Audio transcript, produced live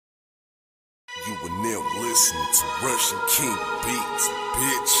You were never listening to Russian King beats,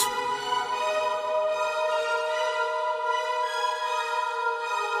 bitch.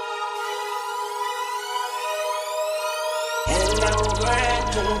 And I'm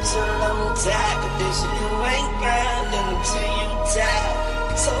grinding until I'm tired of this. You ain't grinding until you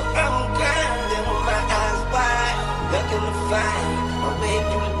tired. So I'm grinding with my eyes wide, looking to find my way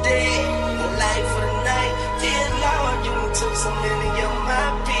through the day, the light for the night. Dear Lord, you took so many of my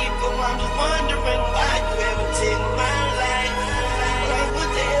people. I'm just wondering why you ever take my life. Like what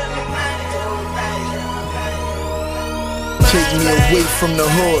the hell am I doing right? Take me away from the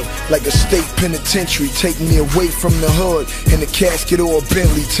hood, like a state penitentiary. Take me away from the hood, in a casket or a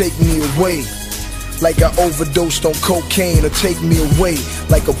Bentley. Take me away, like I overdosed on cocaine. Or take me away,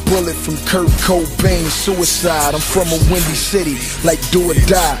 like a bullet from Kurt Cobain. Suicide, I'm from a windy city, like do or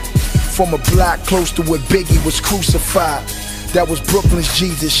die. From a block close to where Biggie was crucified. That was Brooklyn's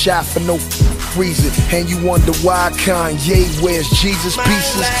Jesus, shot for no reason. And you wonder why Kanye wears Jesus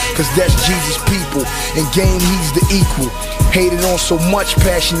pieces? Cause that's Jesus' people. In game, he's the equal. Hated on so much,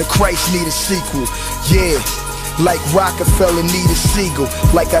 Passion of Christ need a sequel. Yeah, like Rockefeller needed Siegel.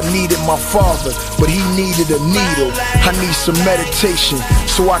 Like I needed my father, but he needed a needle. I need some meditation,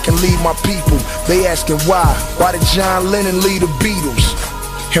 so I can lead my people. They asking why did John Lennon lead the Beatles?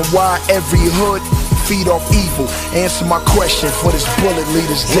 And why every hood feed off evil? Answer my question for this bullet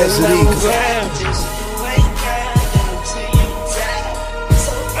leader's Desert Eagle.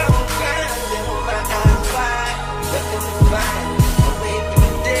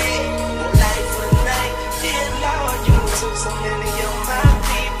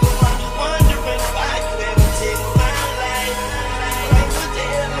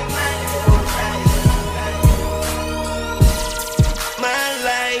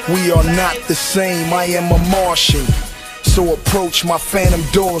 We are not the same, I am a Martian. So approach my phantom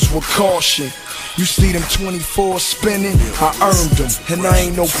doors with caution. You see them 24 spinning, I earned them. And I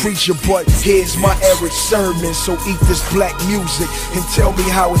ain't no preacher, but here's my Eric sermon. So eat this black music and tell me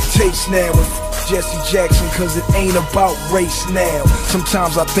how it tastes now. And Jesse Jackson, cause it ain't about race now.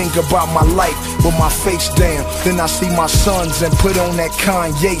 Sometimes I think about my life with my face down. Then I see my sons and put on that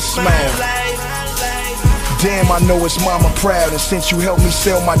Kanye smile. Damn, I know it's mama proud. And since you helped me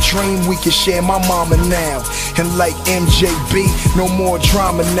sell my dream, we can share my mama now. And like MJB, no more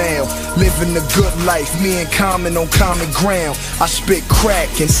drama now. Living the good life, me and Common on common ground. I spit crack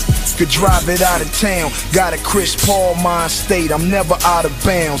and could drive it out of town. Got a Chris Paul mind state, I'm never out of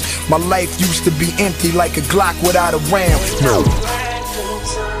bounds. My life used to be empty like a Glock without a round. No.